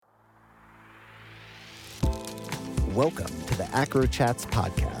Welcome to the Acro Chats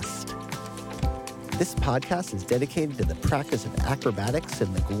podcast. This podcast is dedicated to the practice of acrobatics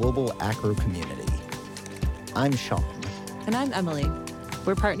in the global acro community. I'm Sean. And I'm Emily.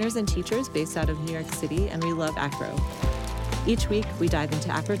 We're partners and teachers based out of New York City, and we love acro. Each week, we dive into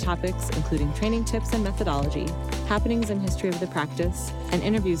acro topics, including training tips and methodology, happenings and history of the practice, and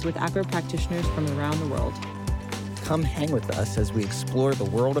interviews with acro practitioners from around the world. Come hang with us as we explore the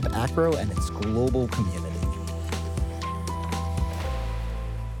world of acro and its global community.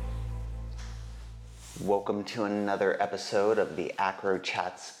 Welcome to another episode of the Acro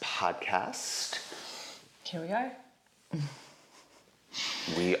Chats podcast. Here we are.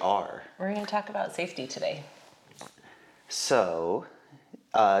 We are. We're going to talk about safety today. So,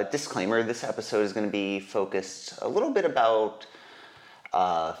 disclaimer, this episode is going to be focused a little bit about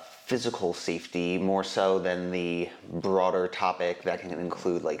physical safety, more so than the broader topic that can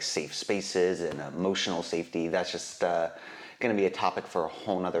include like safe spaces and emotional safety. That's just going to be a topic for a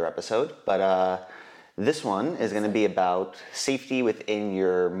whole nother episode. But this one is going to be about safety within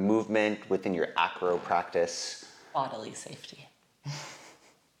your movement, within your acro practice. Bodily safety.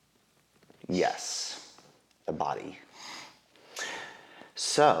 Yes, the body.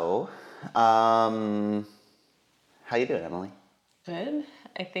 So, how you doing, Emily? Good.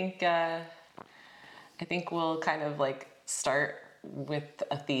 I think we'll kind of like start with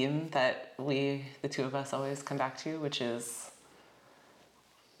a theme that the two of us always come back to, which is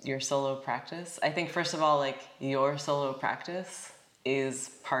your solo practice. I think first of all, like your solo practice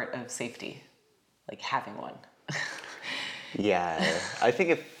is part of safety, like having one. Yeah, I think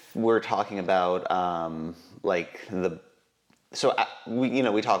if we're talking about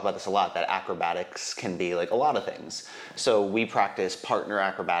we talk about this a lot, that acrobatics can be like a lot of things. So we practice partner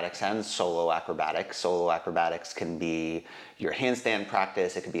acrobatics and solo acrobatics. Solo acrobatics can be your handstand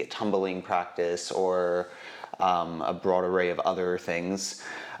practice, it could be a tumbling practice, or a broad array of other things.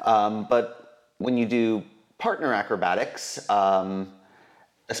 But when you do partner acrobatics,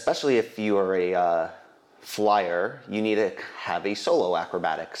 especially if you are a flyer, you need to have a solo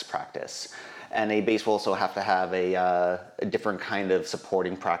acrobatics practice. And a base will also have to have a different kind of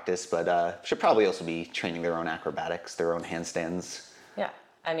supporting practice, but should probably also be training their own acrobatics, their own handstands. Yeah,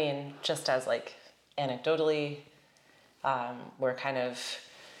 I mean, just as like anecdotally, we're kind of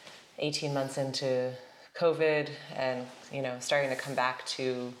 18 months into COVID and, starting to come back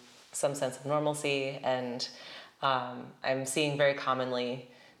to some sense of normalcy. And I'm seeing very commonly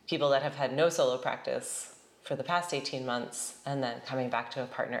people that have had no solo practice for the past 18 months and then coming back to a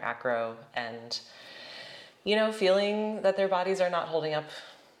partner acro and, feeling that their bodies are not holding up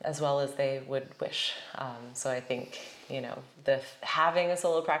as well as they would wish. So I think, having a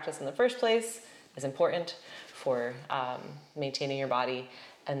solo practice in the first place is important for maintaining your body.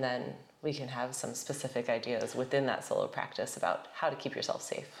 And then we can have some specific ideas within that solo practice about how to keep yourself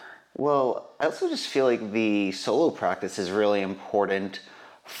safe. Well, I also just feel like the solo practice is really important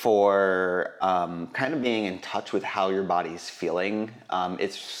for kind of being in touch with how your body's feeling.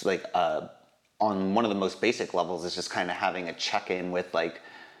 It's just like on one of the most basic levels is just kind of having a check-in with like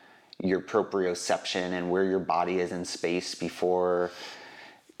your proprioception and where your body is in space before,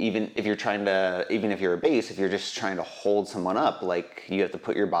 even if you're a base, if you're just trying to hold someone up, like you have to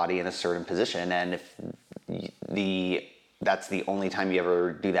put your body in a certain position, and if that's the only time you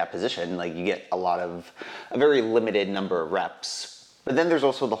ever do that position, like you get a very limited number of reps. But then there's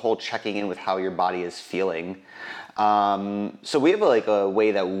also the whole checking in with how your body is feeling. So we have a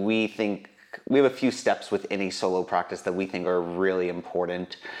way that we have a few steps within a solo practice that we think are really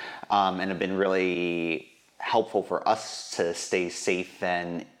important and have been really helpful for us to stay safe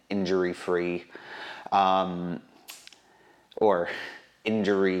and injury-free, or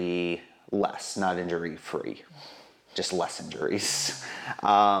injury less, not injury-free, just less injuries.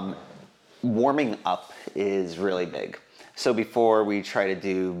 Warming up is really big. So before we try to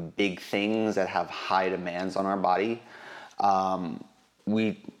do big things that have high demands on our body,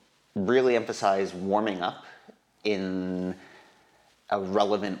 we really emphasize warming up in a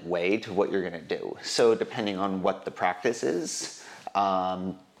relevant way to what you're going to do. So depending on what the practice is,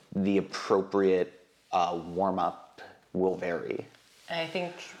 the appropriate warm-up will vary. And I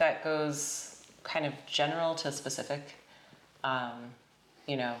think that goes kind of general to specific.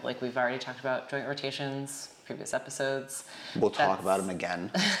 Like we've already talked about joint rotations, previous episodes. We'll talk about them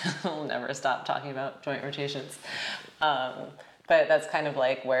again. We'll never stop talking about joint rotations. But that's kind of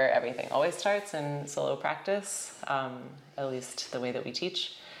like where everything always starts in solo practice, at least the way that we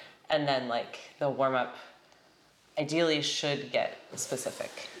teach. And then like the warm-up ideally should get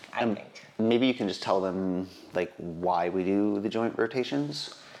specific, I think. Maybe you can just tell them like why we do the joint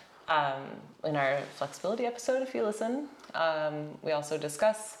rotations. In our flexibility episode, if you listen, we also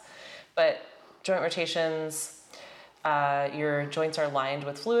discuss. But joint rotations, your joints are lined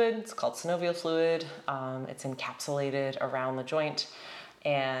with fluid. It's called synovial fluid. It's encapsulated around the joint.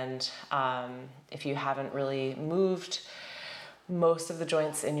 And if you haven't really moved most of the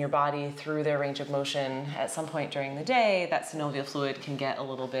joints in your body through their range of motion, at some point during the day, that synovial fluid can get a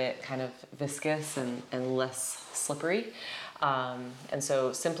little bit kind of viscous and less slippery. And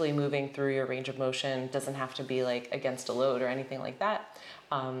so simply moving through your range of motion doesn't have to be like against a load or anything like that.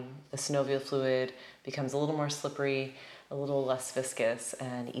 The synovial fluid becomes a little more slippery, a little less viscous,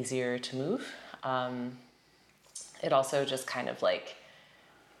 and easier to move. It also just kind of like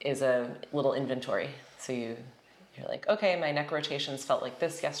is a little inventory. So you're like, okay, my neck rotations felt like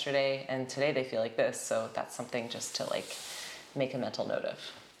this yesterday, and today they feel like this. So that's something just to like make a mental note of.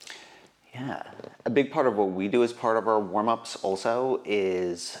 Yeah. A big part of what we do as part of our warm-ups also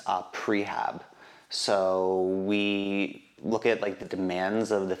is prehab. So we look at like the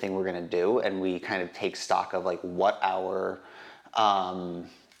demands of the thing we're going to do, and we kind of take stock of like what our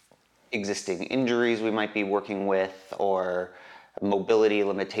existing injuries we might be working with, or mobility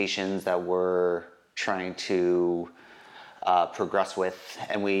limitations that we're trying to progress with,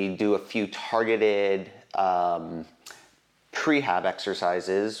 and we do a few targeted prehab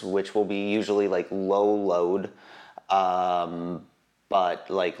exercises, which will be usually like low load, but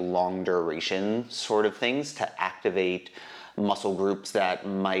like long duration sort of things to activate muscle groups that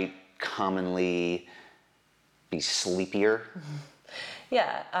might commonly be sleepier.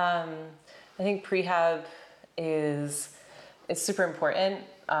 Yeah, I think prehab it's super important,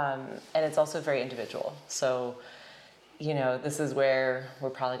 and it's also very individual. So, you know, this is where we're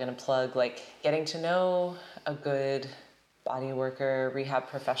probably going to plug like getting to know a good body worker, rehab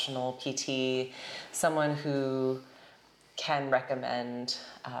professional, PT, someone who can recommend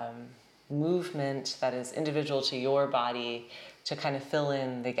movement that is individual to your body to kind of fill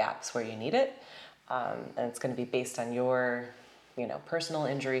in the gaps where you need it. And it's going to be based on your, you know, personal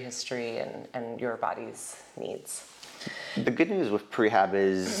injury history and your body's needs. The good news with prehab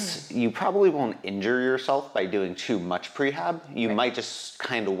is you probably won't injure yourself by doing too much prehab. You Right. might just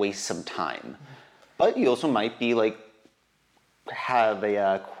kind of waste some time. But you also might be like, have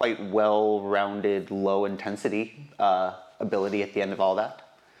a quite well-rounded, low-intensity ability at the end of all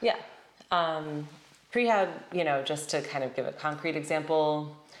that. Yeah. Prehab, you know, just to kind of give a concrete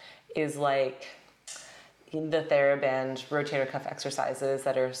example, is like the TheraBand rotator cuff exercises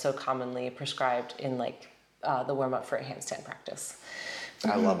that are so commonly prescribed in like the warm-up for a handstand practice.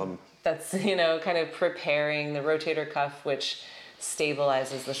 I love them. That's, you know, kind of preparing the rotator cuff, which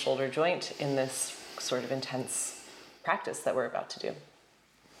stabilizes the shoulder joint in this sort of intense practice that we're about to do.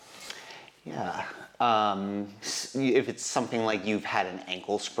 Yeah. If it's something like you've had an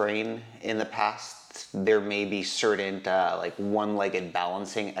ankle sprain in the past, there may be certain like one-legged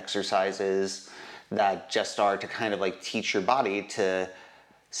balancing exercises that just are to kind of like teach your body to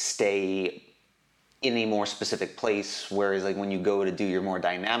stay in a more specific place, whereas like when you go to do your more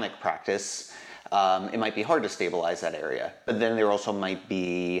dynamic practice, it might be hard to stabilize that area. But then there also might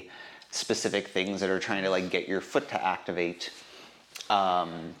be specific things that are trying to like get your foot to activate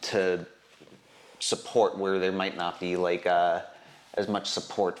to support where there might not be like as much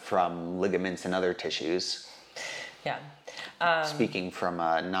support from ligaments and other tissues. Yeah. Speaking from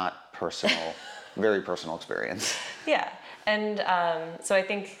not personal, very personal experience. Yeah. And so I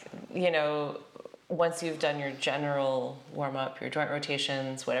think, you know, once you've done your general warm-up, your joint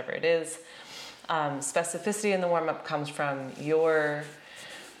rotations, whatever it is, specificity in the warm-up comes from your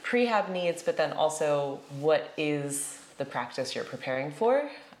prehab needs, but then also what is the practice you're preparing for,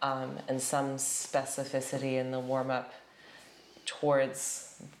 and some specificity in the warm-up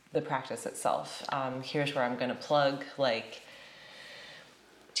towards the practice itself. Here's where I'm going to plug like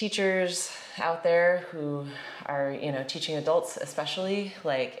teachers out there who are, you know, teaching adults especially.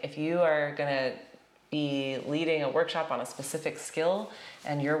 Like if you are going to be leading a workshop on a specific skill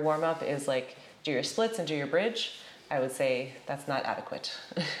and your warm-up is like do your splits and do your bridge, I would say that's not adequate.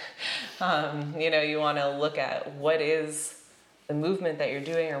 You know, you want to look at what is the movement that you're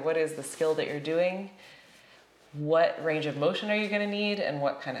doing or what is the skill that you're doing, what range of motion are you going to need, and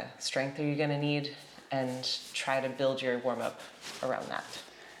what kind of strength are you going to need, and try to build your warm-up around that.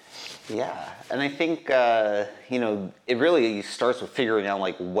 Yeah, and I think, you know, it really starts with figuring out,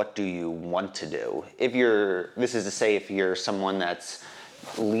 like, what do you want to do? This is to say, if you're someone that's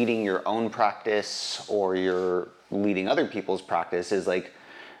leading your own practice or you're leading other people's practice, is like,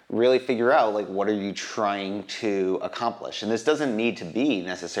 really figure out, like, what are you trying to accomplish? And this doesn't need to be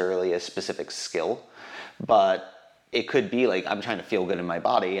necessarily a specific skill, but it could be like I'm trying to feel good in my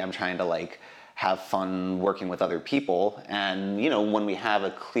body. I'm trying to like have fun working with other people. And, you know, when we have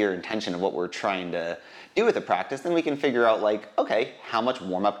a clear intention of what we're trying to do with the practice, then we can figure out like, okay, how much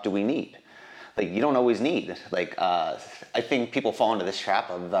warm up do we need? Like, you don't always need, like, I think people fall into this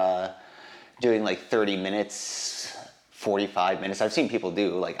trap of doing like 30 minutes, 45 minutes. I've seen people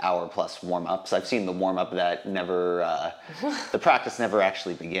do like hour plus warm ups. I've seen the warm up that never, the practice never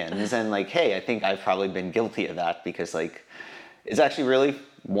actually begins. And like, hey, I think I've probably been guilty of that because like, it's actually really,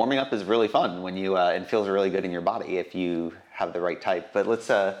 warming up is really fun when you, and feels really good in your body if you have the right type. But let's,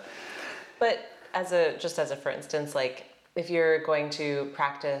 But just as a for instance, like if you're going to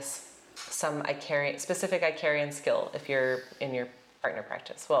practice some specific Icarian skill, if you're in your partner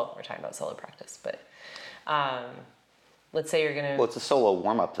practice, well, we're talking about solo practice, but let's say you're going to... Well, it's a solo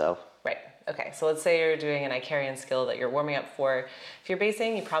warm-up though. Right. Okay. So let's say you're doing an Icarian skill that you're warming up for. If you're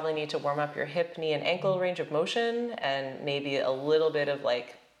basing, you probably need to warm up your hip, knee, and ankle range of motion and maybe a little bit of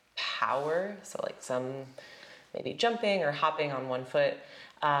like power. So like some maybe jumping or hopping on one foot.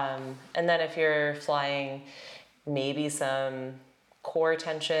 And then if you're flying, maybe some core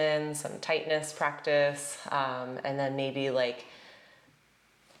tension, some tightness practice, and then maybe like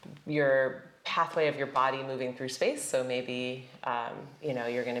your pathway of your body moving through space. So maybe, you know,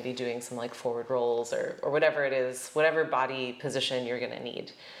 you're going to be doing some like forward rolls or whatever it is, whatever body position you're going to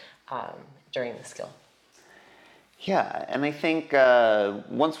need during the skill. Yeah, and I think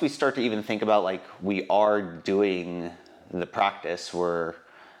once we start to even think about like we are doing the practice, we're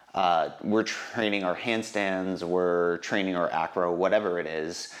training our handstands, we're training our acro, whatever it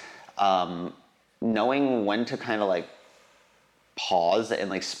is, knowing when to kind of like pause and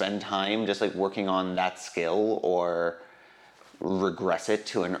like spend time just like working on that skill or regress it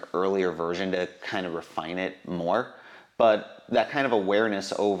to an earlier version to kind of refine it more. But that kind of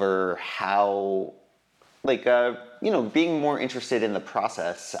awareness over how like, you know, being more interested in the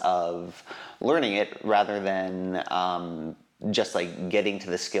process of learning it rather than just like getting to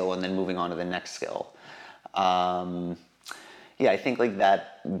the skill and then moving on to the next skill. Yeah, I think like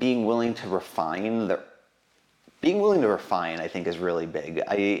that being willing to refine, I think is really big.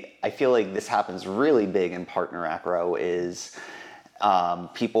 I feel like this happens really big in partner acro is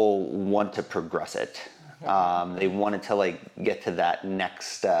people want to progress it. They wanted to like get to that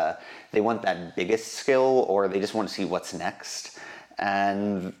next, they want that biggest skill or they just want to see what's next.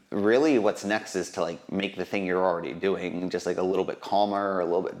 And really what's next is to like make the thing you're already doing just like a little bit calmer, a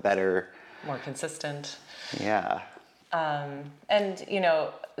little bit better. More consistent. Yeah. And, you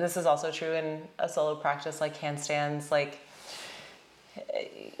know, this is also true in a solo practice like handstands. Like,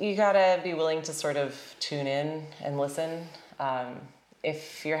 you gotta be willing to sort of tune in and listen.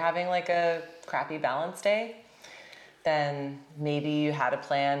 If you're having like a crappy balance day, then maybe you had a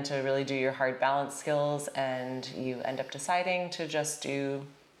plan to really do your hard balance skills and you end up deciding to just do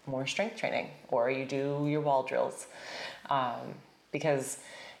more strength training or you do your wall drills. Because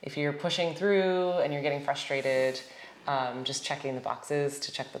if you're pushing through and you're getting frustrated, just checking the boxes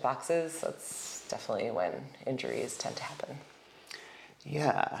to check the boxes, that's definitely when injuries tend to happen.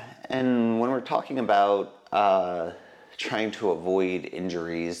 Yeah, and when we're talking about trying to avoid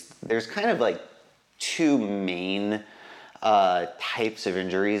injuries, there's kind of like two main types of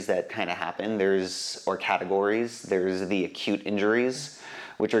injuries that kind of happen. Or categories. There's the acute injuries,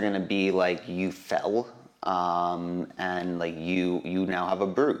 which are going to be like you fell and like you now have a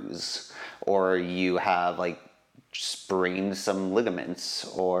bruise, or you have like sprained some ligaments,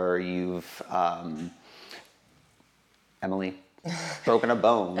 or you've Emily broken a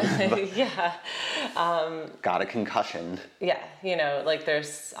bone. Yeah. Got a concussion. Yeah, you know, like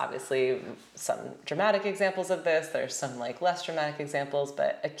there's obviously some dramatic examples of this. There's some like less dramatic examples,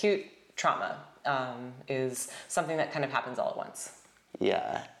 but acute trauma is something that kind of happens all at once.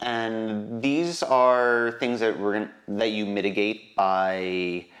 Yeah, and these are things that that you mitigate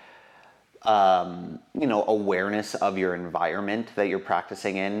by you know, awareness of your environment that you're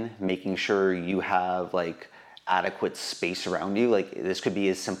practicing in, making sure you have like adequate space around you. Like this could be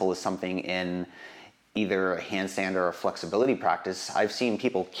as simple as something in either a handstand or a flexibility practice. I've seen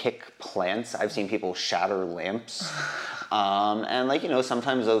people kick plants. I've seen people shatter lamps. And like, you know,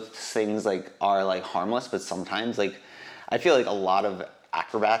 sometimes those things like are like harmless, but sometimes like, I feel like a lot of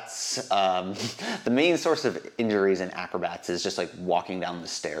acrobats, the main source of injuries in acrobats is just like walking down the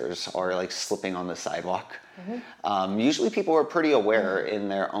stairs or like slipping on the sidewalk. Mm-hmm. Usually people are pretty aware in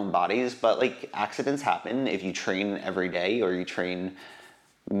their own bodies, but like accidents happen if you train every day or you train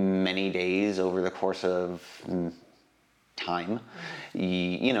many days over the course of time.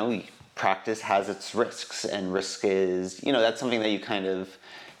 You know, practice has its risks, and risk is, you know, that's something that you kind of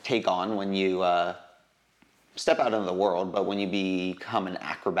take on when you step out into the world, but when you become an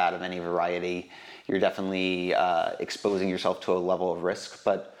acrobat of any variety, you're definitely exposing yourself to a level of risk.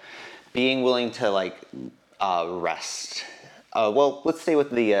 But being willing to like rest. Well, let's stay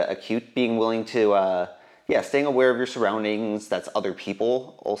with the acute. Being willing to, staying aware of your surroundings. That's other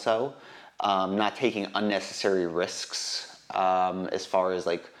people also. Not taking unnecessary risks as far as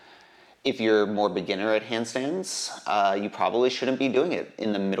like, if you're more beginner at handstands, you probably shouldn't be doing it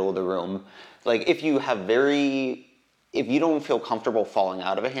in the middle of the room. Like if you don't feel comfortable falling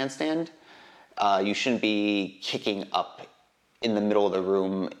out of a handstand, you shouldn't be kicking up in the middle of the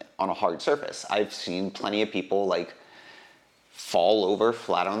room on a hard surface. I've seen plenty of people like fall over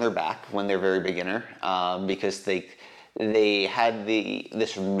flat on their back when they're very beginner because they had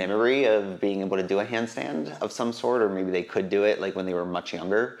this memory of being able to do a handstand of some sort, or maybe they could do it like when they were much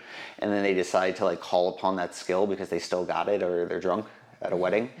younger, and then they decide to like call upon that skill because they still got it, or they're drunk at a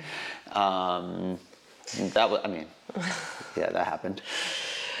wedding. That was, I mean, yeah, that happened.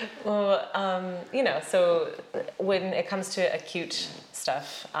 Well, so when it comes to acute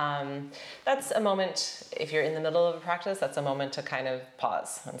stuff, that's a moment, if you're in the middle of a practice, that's a moment to kind of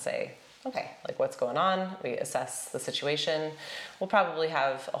pause and say, okay, like what's going on? We assess the situation. We'll probably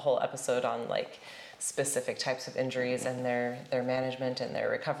have a whole episode on like specific types of injuries and their management and their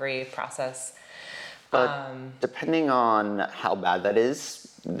recovery process. But depending on how bad that is,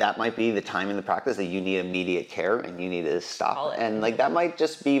 that might be the time in the practice that you need immediate care and you need to stop. And like that might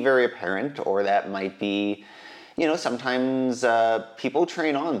just be very apparent, or that might be, sometimes people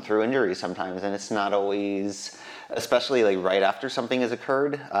train on through injuries sometimes, and it's not always, especially like right after something has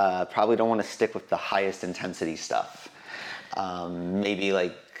occurred, probably don't want to stick with the highest intensity stuff. Maybe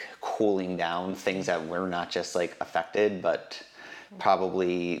like cooling down things that were not just like affected, but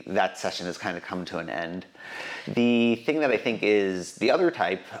probably that session has kind of come to an end. The thing that I think is the other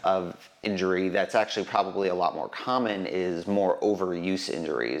type of injury that's actually probably a lot more common is more overuse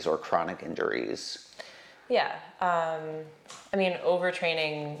injuries or chronic injuries. Yeah.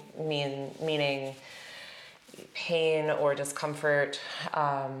 Overtraining meaning pain or discomfort,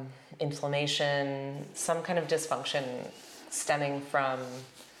 inflammation, some kind of dysfunction stemming from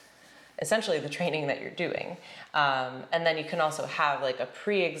essentially the training that you're doing. And then you can also have like a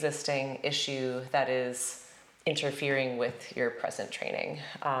pre-existing issue that is interfering with your present training.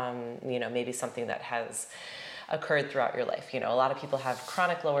 Maybe something that has occurred throughout your life. A lot of people have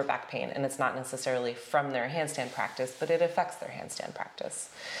chronic lower back pain, and it's not necessarily from their handstand practice, but it affects their handstand practice.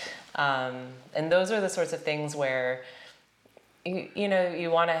 And those are the sorts of things where you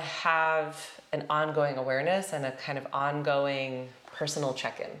want to have an ongoing awareness and a kind of ongoing personal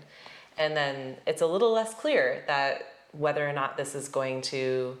check-in. And then it's a little less clear that whether or not this is going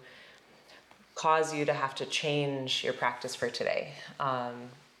to cause you to have to change your practice for today. And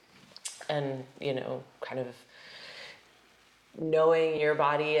kind of knowing your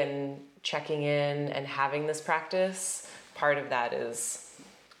body and checking in and having this practice, part of that is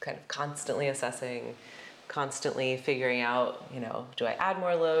kind of constantly assessing, constantly figuring out, do I add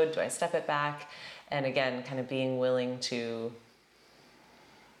more load? Do I step it back? And again, kind of being willing to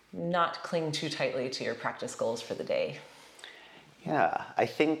not cling too tightly to your practice goals for the day. Yeah, I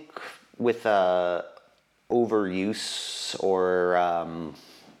think with overuse or,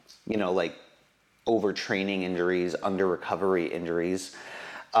 like overtraining injuries, under recovery injuries,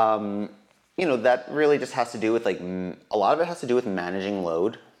 that really just has to do with like, a lot of it has to do with managing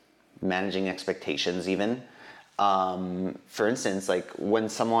load, managing expectations even. For instance, like when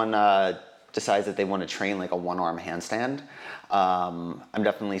someone decides that they want to train like a one-arm handstand, I'm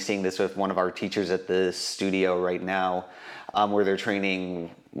definitely seeing this with one of our teachers at the studio right now, where they're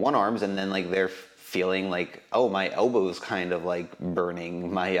training one arms and then like they're feeling like, oh, my elbow's kind of like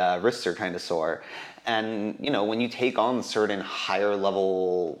burning, my wrists are kind of sore. And when you take on certain higher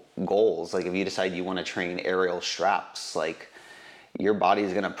level goals, like if you decide you want to train aerial straps, like your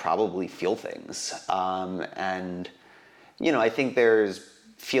body's going to probably feel things. And I think there's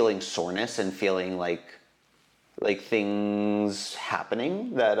feeling soreness and feeling like things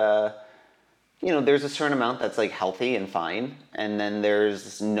happening that there's a certain amount that's like healthy and fine, and then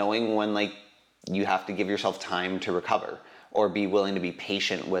there's knowing when like you have to give yourself time to recover or be willing to be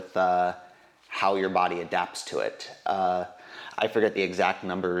patient with how your body adapts to it. I forget the exact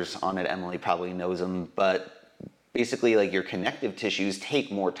numbers on it. Emily probably knows them, but basically like your connective tissues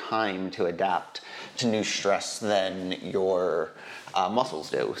take more time to adapt to new stress than your muscles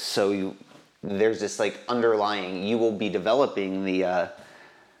do. So there's this like underlying, you will be developing the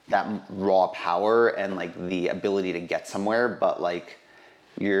that raw power and like the ability to get somewhere, but like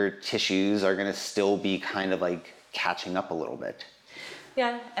your tissues are going to still be kind of like catching up a little bit.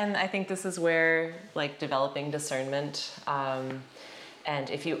 Yeah, and I think this is where like developing discernment, and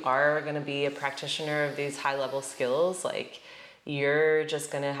if you are going to be a practitioner of these high level skills, like you're just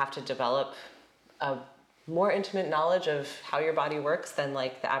going to have to develop a more intimate knowledge of how your body works than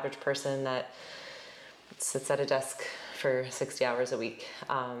like the average person that sits at a desk for 60 hours a week.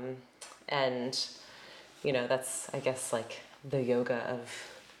 And that's, I guess, like the yoga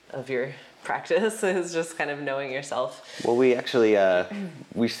of your practice is just kind of knowing yourself. Well, we actually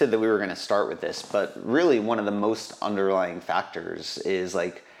we said that we were going to start with this, but really one of the most underlying factors is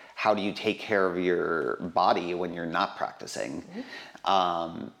like how do you take care of your body when you're not practicing?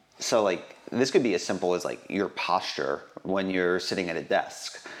 So like this could be as simple as like your posture when you're sitting at a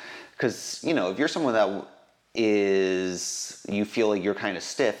desk, because if you're someone that you feel like you're kind of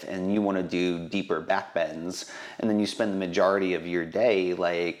stiff and you want to do deeper back bends, and then you spend the majority of your day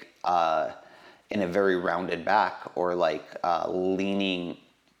like in a very rounded back or like leaning.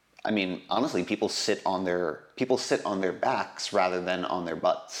 I mean, honestly, people sit on their backs rather than on their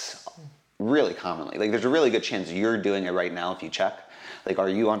butts really commonly. Like there's a really good chance you're doing it right now if you check. Like, are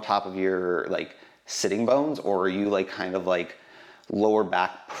you on top of your like sitting bones, or are you like kind of like lower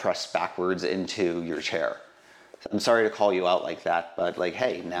back pressed backwards into your chair? I'm sorry to call you out like that, but like,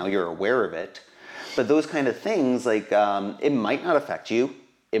 hey, now you're aware of it. But those kind of things, like, it might not affect you.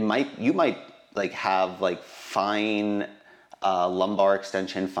 You might like have like fine lumbar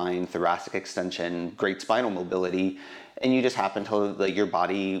extension, fine thoracic extension, great spinal mobility, and you just happen to like your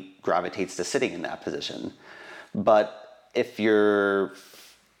body gravitates to sitting in that position. But if you're,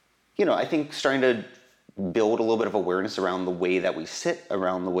 I think starting to build a little bit of awareness around the way that we sit,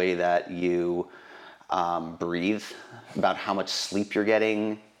 around the way that you breathe, about how much sleep you're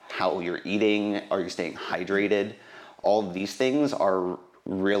getting, how you're eating, are you staying hydrated? All of these things are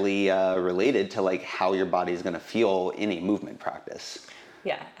really related to like how your body is going to feel in a movement practice.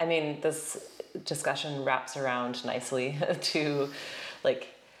 Yeah, I mean, this discussion wraps around nicely to like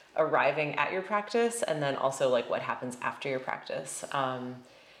arriving at your practice, and then also like what happens after your practice.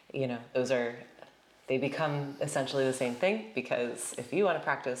 They become essentially the same thing, because if you want to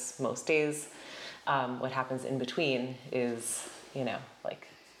practice most days, what happens in between is, like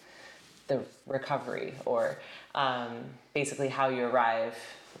the recovery, or basically how you arrive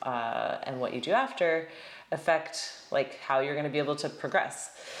and what you do after affect like how you're going to be able to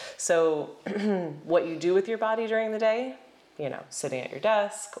progress. So what you do with your body during the day, sitting at your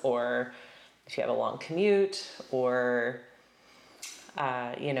desk, or if you have a long commute, or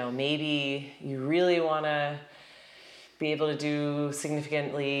maybe you really want to be able to do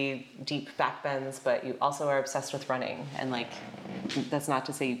significantly deep back bends, but you also are obsessed with running. And like, that's not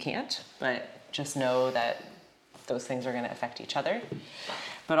to say you can't, but just know that those things are going to affect each other.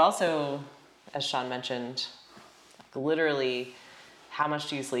 But also, as Sean mentioned, literally, how much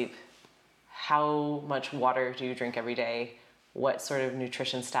do you sleep? How much water do you drink every day? What sort of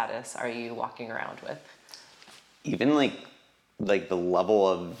nutrition status are you walking around with? Even like the level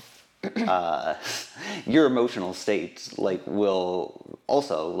of your emotional state, like, will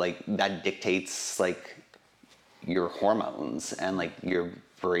also like that dictates like your hormones and like your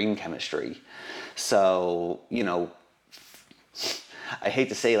brain chemistry. So I hate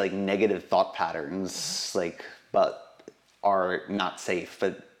to say like negative thought patterns, like, but are not safe,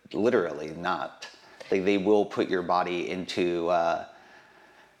 but literally not. Like they will put your body into a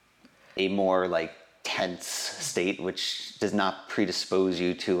more like tense state, which does not predispose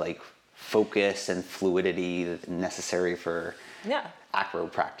you to like focus and fluidity necessary for acro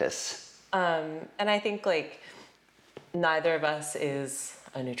practice. And I think like neither of us is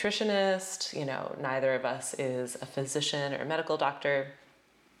a nutritionist, neither of us is a physician or a medical doctor.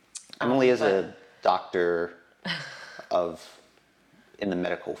 Emily is a doctor in the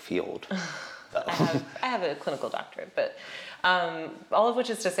medical field. I have a clinical doctorate, but all of which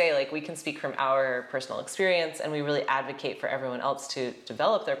is to say, like, we can speak from our personal experience, and we really advocate for everyone else to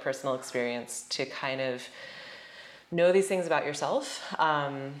develop their personal experience to kind of know these things about yourself.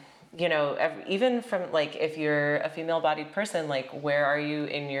 Even from like, if you're a female-bodied person, like, where are you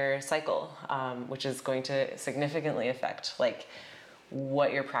in your cycle, which is going to significantly affect like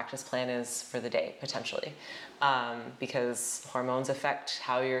what your practice plan is for the day, potentially, because hormones affect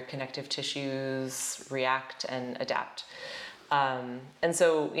how your connective tissues react and adapt. And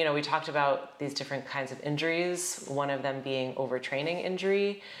so, we talked about these different kinds of injuries, one of them being overtraining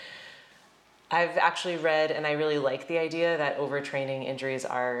injury. I've actually read, and I really like the idea that overtraining injuries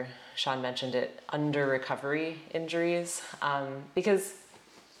are, Sean mentioned it, under recovery injuries, because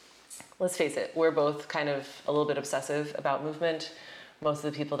let's face it, we're both kind of a little bit obsessive about movement. Most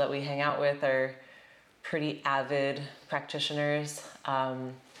of the people that we hang out with are pretty avid practitioners,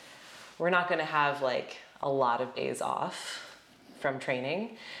 we're not going to have like a lot of days off from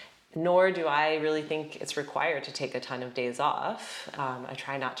training, nor do I really think it's required to take a ton of days off. I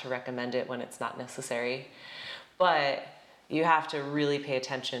try not to recommend it when it's not necessary, but you have to really pay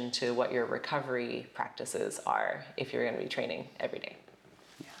attention to what your recovery practices are if you're going to be training every day.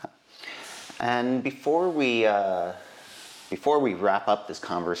 And before we wrap up this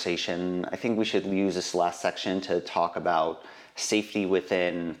conversation, I think we should use this last section to talk about safety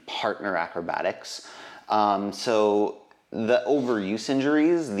within partner acrobatics. So the overuse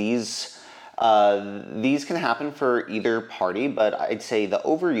injuries, these can happen for either party, but I'd say the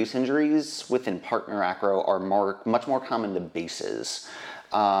overuse injuries within partner acro are much more common to bases.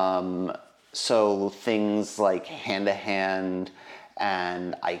 So things like hand-to-hand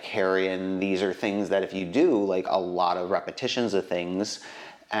and Icarian, these are things that if you do like a lot of repetitions of things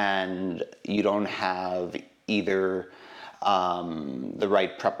and you don't have either the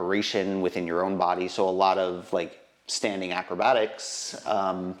right preparation within your own body, so a lot of like standing acrobatics,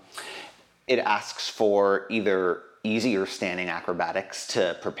 it asks for either easier standing acrobatics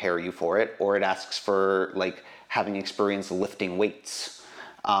to prepare you for it, or it asks for like having experience lifting weights.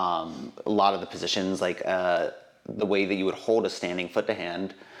 A lot of the positions, like the way that you would hold a standing foot to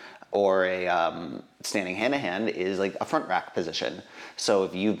hand or a standing hand to hand is like a front rack position. So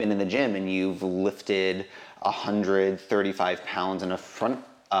if you've been in the gym and you've lifted 135 pounds in a front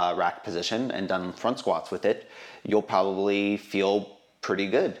rack position and done front squats with it, you'll probably feel pretty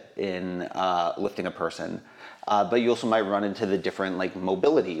good in lifting a person. But you also might run into the different like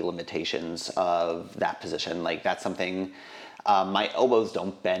mobility limitations of that position. Like that's something, my elbows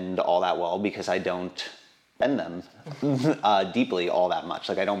don't bend all that well because I don't bend them deeply all that much.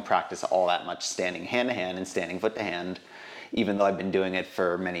 Like I don't practice all that much standing hand to hand and standing foot to hand. Even though I've been doing it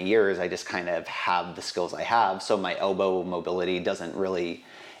for many years, I just kind of have the skills I have. So my elbow mobility doesn't really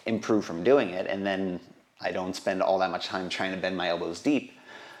improve from doing it. And then I don't spend all that much time trying to bend my elbows deep.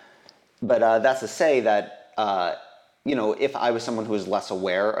 But that's to say that, if I was someone who was less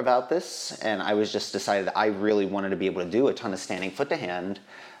aware about this and I was just decided that I really wanted to be able to do a ton of standing foot to hand,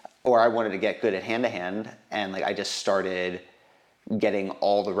 or I wanted to get good at hand to hand, and like I just started getting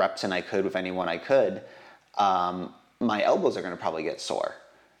all the reps in I could with anyone I could, my elbows are going to probably get sore.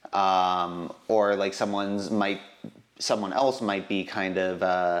 Or like someone else might be kind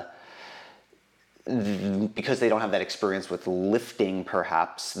of, because they don't have that experience with lifting,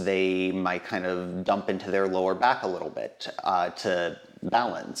 perhaps they might kind of dump into their lower back a little bit to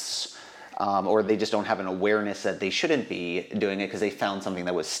balance. Or they just don't have an awareness that they shouldn't be doing it because they found something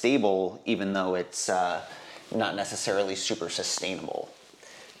that was stable, even though it's not necessarily super sustainable.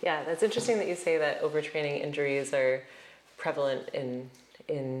 Yeah, that's interesting that you say that overtraining injuries are prevalent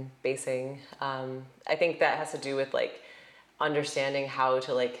in basing. I think that has to do with like understanding how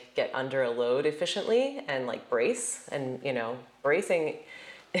to like get under a load efficiently and like brace. And bracing,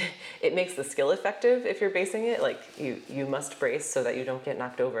 it makes the skill effective if you're basing it. Like you must brace so that you don't get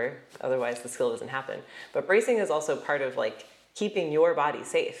knocked over, otherwise the skill doesn't happen. But bracing is also part of like keeping your body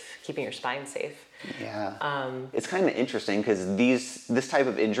safe, keeping your spine safe. Yeah. It's kind of interesting because this type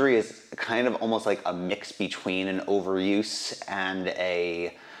of injury is kind of almost like a mix between an overuse and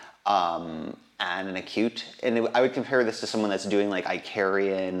an acute. And I would compare this to someone that's doing like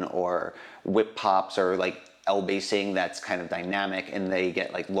Icarian or whip pops or like L-basing that's kind of dynamic and they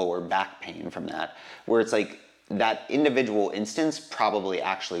get like lower back pain from that. Where it's like that individual instance probably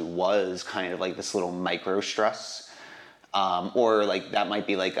actually was kind of like this little micro stress. Or like that might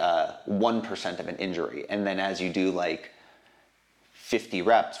be like 1% of an injury. And then as you do like 50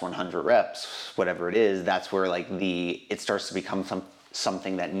 reps, 100 reps, whatever it is, that's where like it starts to become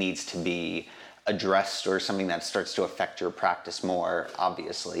something that needs to be addressed or something that starts to affect your practice more,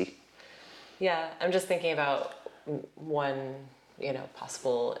 obviously. Yeah, I'm just thinking about one,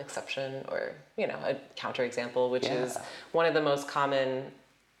 possible exception or, a counterexample, which is one of the most common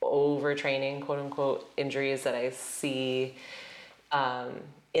overtraining, quote unquote, injuries that I see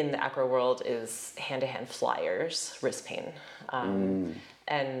in the acro world is hand-to-hand flyers, wrist pain.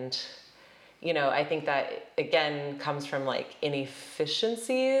 And, I think that again comes from like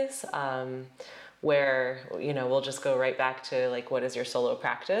inefficiencies where, we'll just go right back to like, what is your solo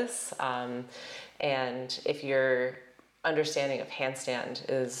practice? And if your understanding of handstand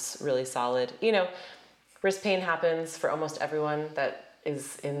is really solid, wrist pain happens for almost everyone that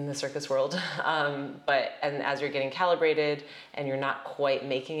is in the circus world. And as you're getting calibrated and you're not quite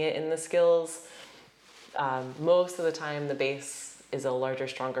making it in the skills, most of the time the base is a larger,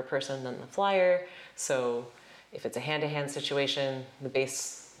 stronger person than the flyer. So if it's a hand-to-hand situation, the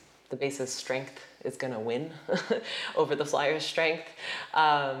base the base's strength is going to win over the flyer's strength.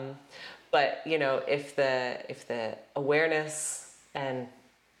 But if the awareness and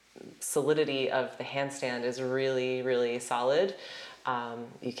solidity of the handstand is really, really solid,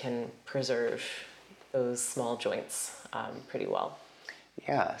 you can preserve those small joints pretty well.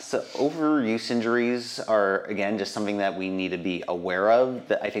 Yeah, so overuse injuries are, again, just something that we need to be aware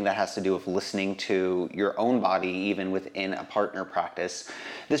of. I think that has to do with listening to your own body, even within a partner practice.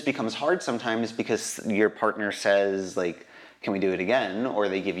 This becomes hard sometimes because your partner says, like, can we do it again? Or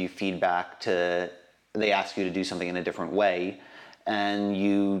they give you feedback they ask you to do something in a different way. And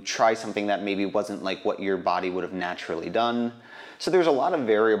you try something that maybe wasn't like what your body would have naturally done. So there's a lot of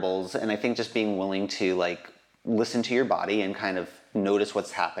variables, and I think just being willing to like listen to your body and kind of notice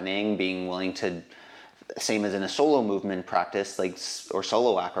what's happening, being willing to, same as in a solo movement practice, like, or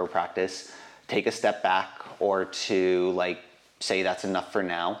solo acro practice, take a step back or to like say that's enough for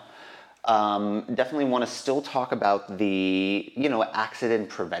now. Definitely want to still talk about the, accident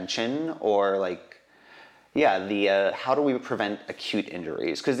prevention, or like, how do we prevent acute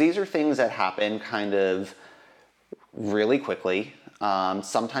injuries? Because these are things that happen kind of really quickly.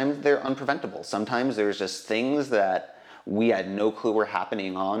 Sometimes they're unpreventable. Sometimes there's just things that we had no clue were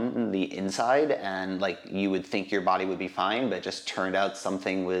happening on the inside, and like you would think your body would be fine, but it just turned out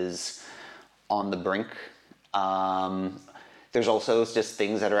something was on the brink. There's also just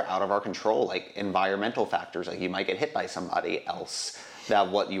things that are out of our control, like environmental factors. Like you might get hit by somebody else that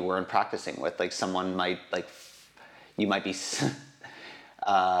what you weren't practicing with. Like someone might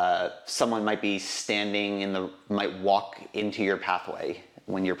someone might be might walk into your pathway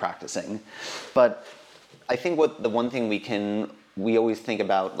when you're practicing. But I think the one thing we always think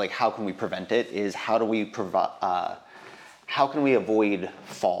about, like how can we prevent it, is how can we avoid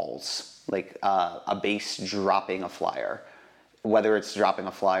falls, like a base dropping a flyer, whether it's dropping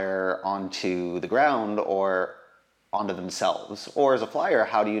a flyer onto the ground or onto themselves, or as a flyer,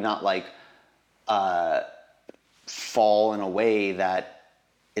 how do you not like fall in a way that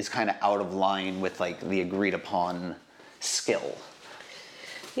is kind of out of line with like the agreed upon skill?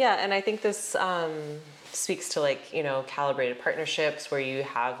 Yeah, and I think this speaks to like, calibrated partnerships where you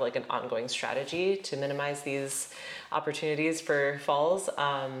have like an ongoing strategy to minimize these opportunities for falls.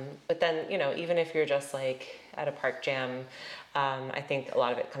 But then, even if you're just like at a park jam, I think a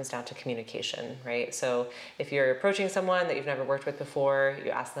lot of it comes down to communication, right? So if you're approaching someone that you've never worked with before,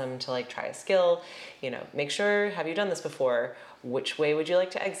 you ask them to like try a skill, make sure, have you done this before? Which way would you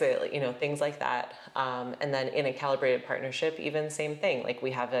like to exit? Things like that. And then in a calibrated partnership, even same thing. Like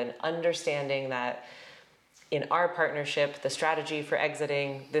we have an understanding that in our partnership, the strategy for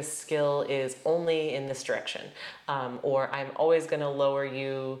exiting this skill is only in this direction. Or I'm always gonna lower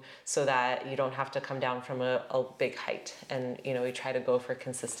you so that you don't have to come down from a big height. And we try to go for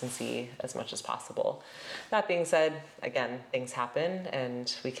consistency as much as possible. That being said, again, things happen,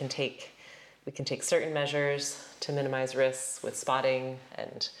 and we can take certain measures to minimize risks with spotting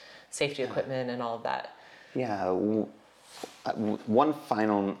and safety equipment and all of that. Yeah. One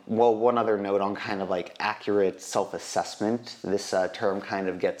other note on kind of like accurate self-assessment. This term kind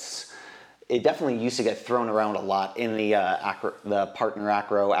of it definitely used to get thrown around a lot in the partner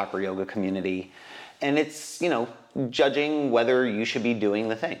acro yoga community. And it's, judging whether you should be doing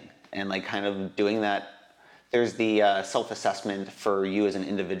the thing and like kind of doing that. There's the self-assessment for you as an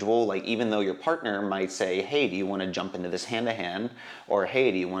individual. Like even though your partner might say, hey, do you want to jump into this hand-to-hand? Or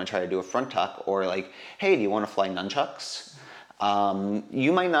hey, do you want to try to do a front tuck? Or like, hey, do you want to fly nunchucks?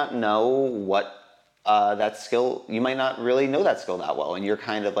 You might not know what that skill, you might not really know that skill that well. And you're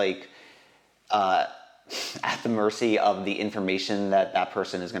kind of like at the mercy of the information that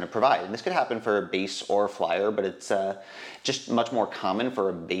person is going to provide. And this could happen for a base or a flyer, but it's just much more common for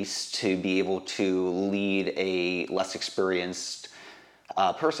a base to be able to lead a less experienced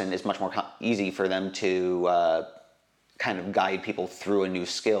person. It's much more easy for them to kind of guide people through a new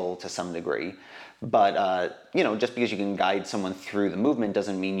skill to some degree. But, just because you can guide someone through the movement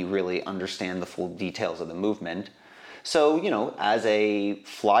doesn't mean you really understand the full details of the movement. So, as a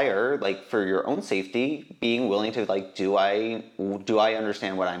flyer, like for your own safety, being willing to like, do I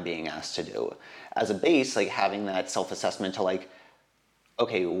understand what I'm being asked to do? As a base, like having that self-assessment to like,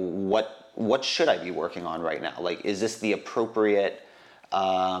 okay, what should I be working on right now? Like, is this the appropriate,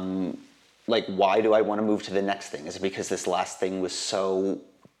 like, why do I want to move to the next thing? Is it because this last thing was so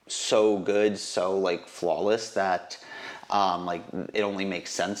good, so like flawless that like it only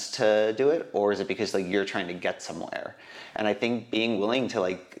makes sense to do it? Or is it because like you're trying to get somewhere? And I think being willing to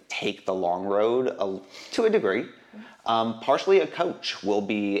like take the long road to a degree, partially a coach will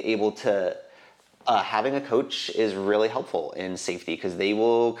be able to having a coach is really helpful in safety because they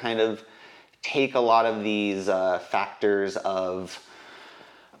will kind of take a lot of these factors of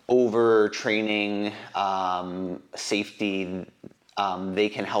overtraining, safety. They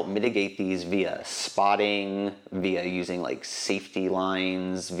can help mitigate these via spotting, via using like safety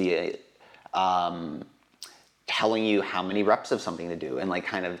lines, via telling you how many reps of something to do, and like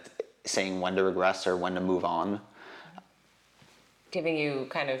kind of saying when to regress or when to move on. Giving you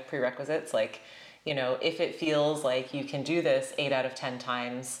kind of prerequisites, like, you know, if it feels like you can do this 8 out of 10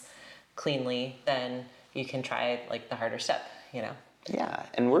 times cleanly, then you can try like the harder step, you know? Yeah,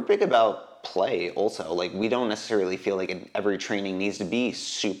 and we're big about play also. Like, we don't necessarily feel like every training needs to be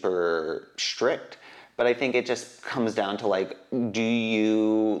super strict, but I think it just comes down to like,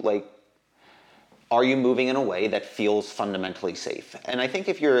 are you moving in a way that feels fundamentally safe? And I think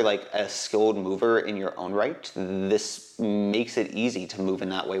if you're like a skilled mover in your own right, this makes it easy to move in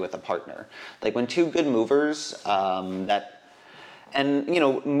that way with a partner. Like when two good movers,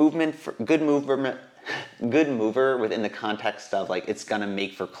 good mover within the context of like it's gonna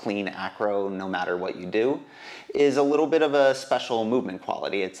make for clean acro no matter what you do, is a little bit of a special movement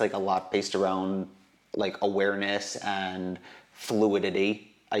quality. It's like a lot based around like awareness and fluidity.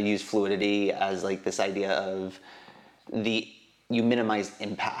 I use fluidity as like this idea of you minimize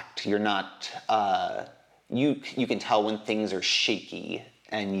impact. You're not you can tell when things are shaky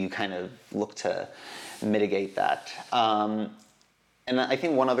and you kind of look to mitigate that. And I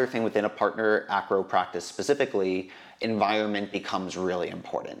think one other thing within a partner acro practice specifically, environment becomes really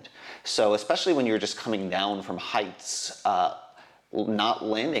important. So especially when you're just coming down from heights, not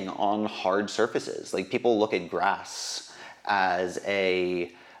landing on hard surfaces. Like people look at grass as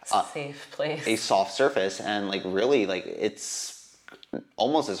a safe place, a soft surface, and like really like it's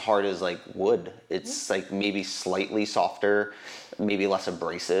almost as hard as like wood. It's like maybe slightly softer, maybe less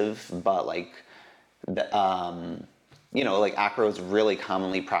abrasive, but like like acro is really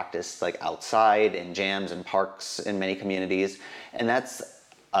commonly practiced like outside in jams and parks in many communities, and that's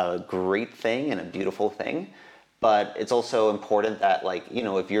a great thing and a beautiful thing. But it's also important that like,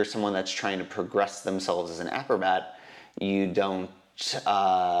 if you're someone that's trying to progress themselves as an acrobat, you don't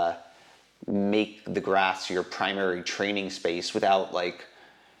make the grass your primary training space without like,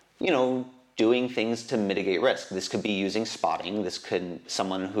 doing things to mitigate risk. This could be using spotting. This could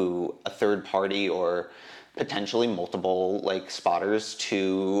a third party or potentially multiple like spotters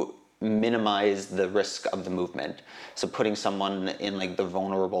to minimize the risk of the movement. So putting someone in like the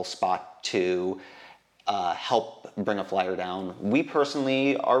vulnerable spot to help bring a flyer down. We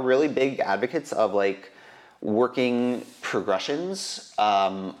personally are really big advocates of like working progressions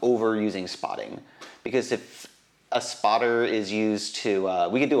over using spotting, because if a spotter is used to,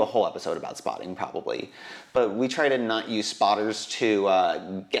 we could do a whole episode about spotting probably, but we try to not use spotters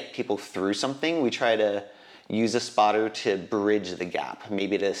to get people through something. We try to use a spotter to bridge the gap,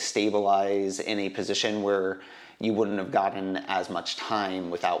 maybe to stabilize in a position where you wouldn't have gotten as much time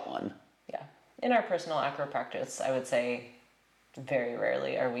without one. Yeah. In our personal acro practice, I would say very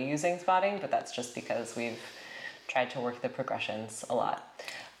rarely are we using spotting, but that's just because we've tried to work the progressions a lot.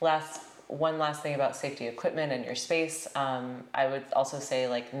 One last thing about safety equipment and your space, I would also say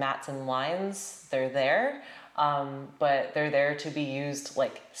like mats and lines, they're there, but they're there to be used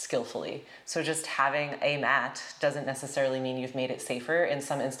like skillfully. So just having a mat doesn't necessarily mean you've made it safer. In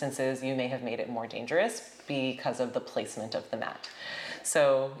some instances, you may have made it more dangerous because of the placement of the mat.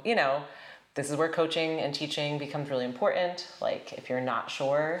 So, this is where coaching and teaching becomes really important. Like if you're not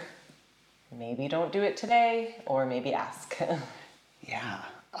sure, maybe don't do it today, or maybe ask. Yeah.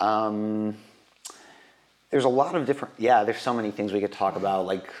 There's a lot of there's so many things we could talk about,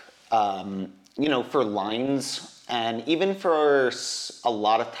 like, for lines and even for a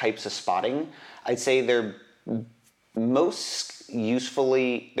lot of types of spotting, I'd say they're most useful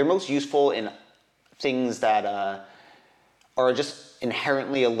in things that are just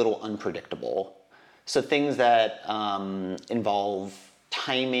inherently a little unpredictable. So things that involve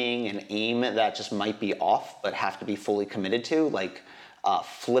timing and aim that just might be off but have to be fully committed to, like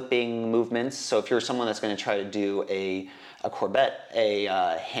flipping movements. So if you're someone that's going to try to do a courbette, a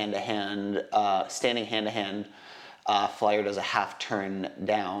hand-to-hand, standing hand-to-hand flyer does a half turn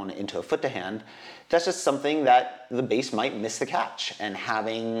down into a foot-to-hand, that's just something that the base might miss the catch. And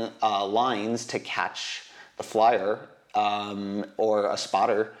having lines to catch the flyer or a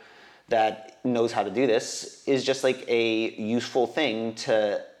spotter that knows how to do this is just like a useful thing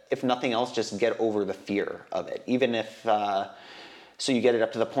to, if nothing else, just get over the fear of it. Even if, so you get it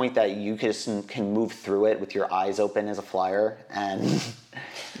up to the point that you can move through it with your eyes open as a flyer, and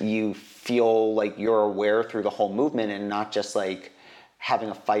you feel like you're aware through the whole movement and not just like having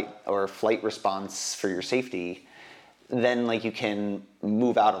a fight or flight response for your safety, then like you can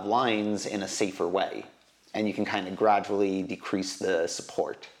move out of lines in a safer way, and you can kind of gradually decrease the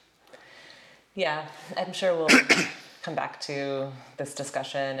support. Yeah, I'm sure we'll come back to this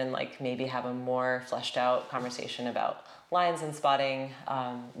discussion and like maybe have a more fleshed out conversation about lines and spotting.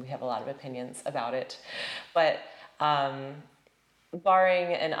 We have a lot of opinions about it, but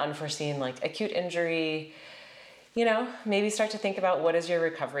barring an unforeseen like acute injury, you know, maybe start to think about what is your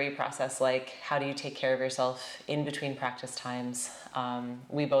recovery process like? How do you take care of yourself in between practice times?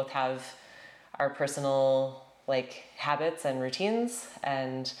 We both have our personal like habits and routines,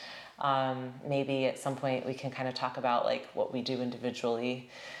 and maybe at some point we can kind of talk about like what we do individually,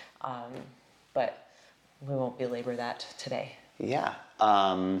 but we won't belabor that today. Yeah.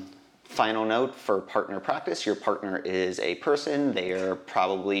 Final note for partner practice, your partner is a person. They are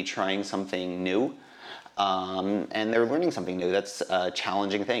probably trying something new. And they're learning something new. That's a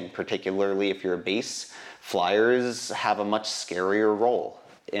challenging thing, particularly if you're a base. Flyers have a much scarier role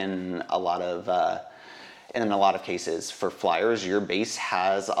in a lot of cases. For flyers, your base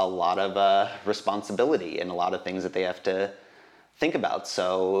has a lot of responsibility and a lot of things that they have to think about.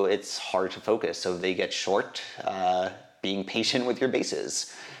 So it's hard to focus. So they get short. Being patient with your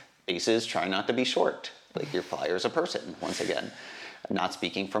bases. Bases try not to be short. Like your flyer's a person, once again. Not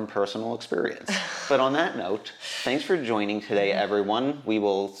speaking from personal experience. But on that note, thanks for joining today, everyone. We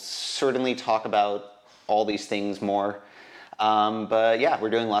will certainly talk about all these things more. But yeah, we're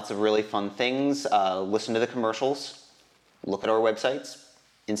doing lots of really fun things. Listen to the commercials. Look at our websites,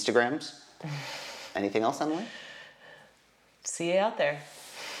 Instagrams. Anything else, Emily? See you out there.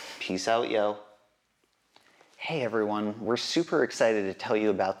 Peace out, yo. Hey everyone, we're super excited to tell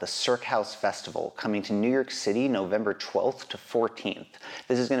you about the Cirque House Festival coming to New York City November 12th to 14th.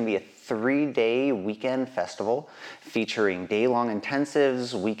 This is going to be a 3-day weekend festival featuring day-long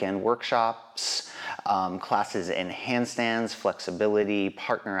intensives, weekend workshops, classes in handstands, flexibility,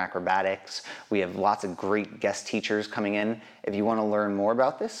 partner acrobatics. We have lots of great guest teachers coming in. If you want to learn more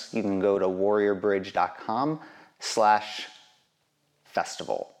about this, you can go to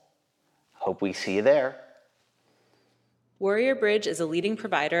warriorbridge.com/festival. Hope we see you there. Warrior Bridge is a leading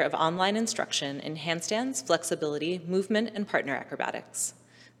provider of online instruction in handstands, flexibility, movement, and partner acrobatics.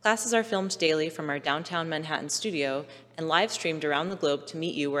 Classes are filmed daily from our downtown Manhattan studio and live streamed around the globe to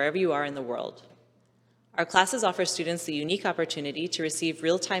meet you wherever you are in the world. Our classes offer students the unique opportunity to receive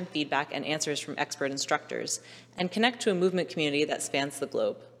real-time feedback and answers from expert instructors and connect to a movement community that spans the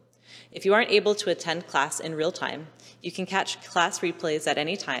globe. If you aren't able to attend class in real time, you can catch class replays at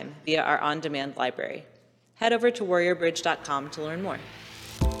any time via our on-demand library. Head over to warriorbridge.com to learn more.